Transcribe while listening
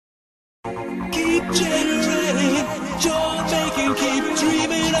Keep generating, joy making, keep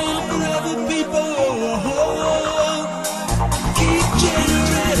dreaming on forever, people. Keep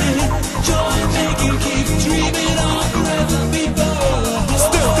generating, joy making, keep dreaming on forever, people.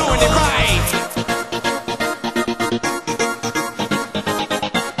 Still doing it right.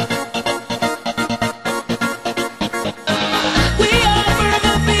 We are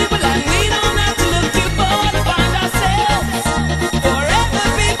forever people, and we don't have to look too far to find ourselves. Forever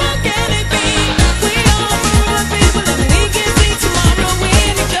people, can it be? We are forever people, and we can see tomorrow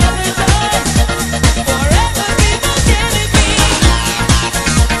in each other's eyes. Forever people, can it be?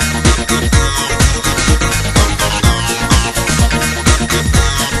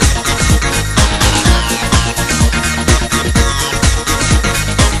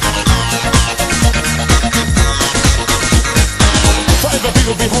 Forever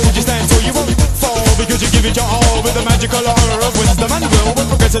people, behold you stand so you won't fall, because you give it your all with the magical aura of wisdom and will. We're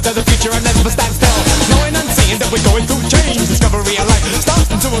progressive to the future and never stand still, knowing and seeing that we're going through change. Discovery of life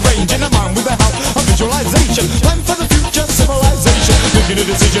starting to arrange in a mind with the help of visualization. Plan for the future civilization, making a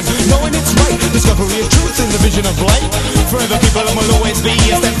decision, knowing it's right. Discovery of truth in the vision of light. Forever people, and will always be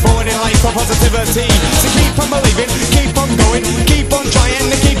a step forward in life for positivity. So keep on believing, keep on going, keep on trying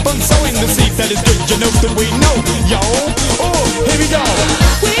to keep on sowing the seed that is good. You know that we know, yo. Oh, here we go.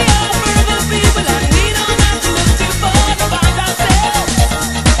 We are forever people, and we don't have to look too far to find ourselves.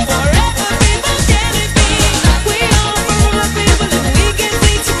 Forever people, can it be? We are forever people, and we can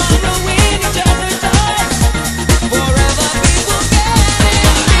see tomorrow in each other's eyes. Forever people, can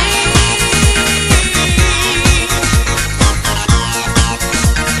it be?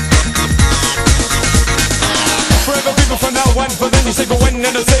 Forever people for now and for then. You say but when,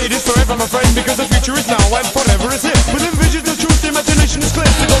 and I say it is forever, my friend, because the future is now and forever is here. Within visions of truth, the imagination is clear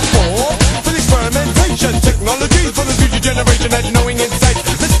to go for the experimentation. Technology for the future generation and knowing insights.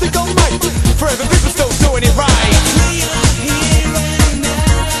 Mystical might. Forever people still doing it right. We are here and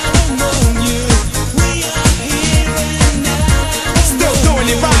now among you. We are here and now. Still doing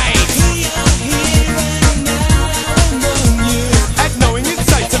it right. We are here and now among you. And knowing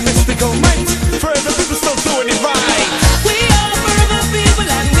insights and mystical might. Forever people still doing it right. We are forever people,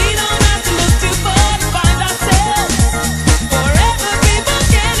 and we don't have to look too far to find ourselves. Forever people,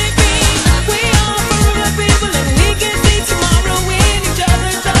 can it be? We are forever people, and we can see tomorrow in each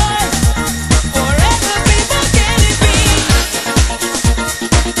other's eyes. Forever people, can it be?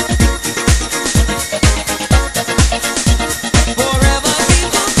 Forever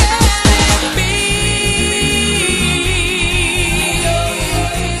people, can it be?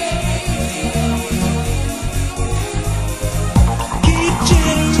 Keep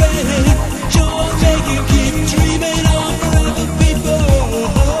generating, joy making, keep dreaming on forever, people.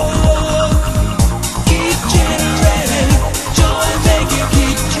 Keep generating, joy making,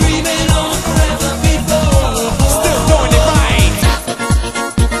 keep dreaming on forever, people. Still doing it right.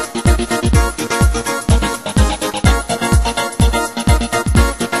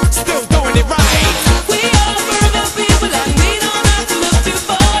 Still doing it right.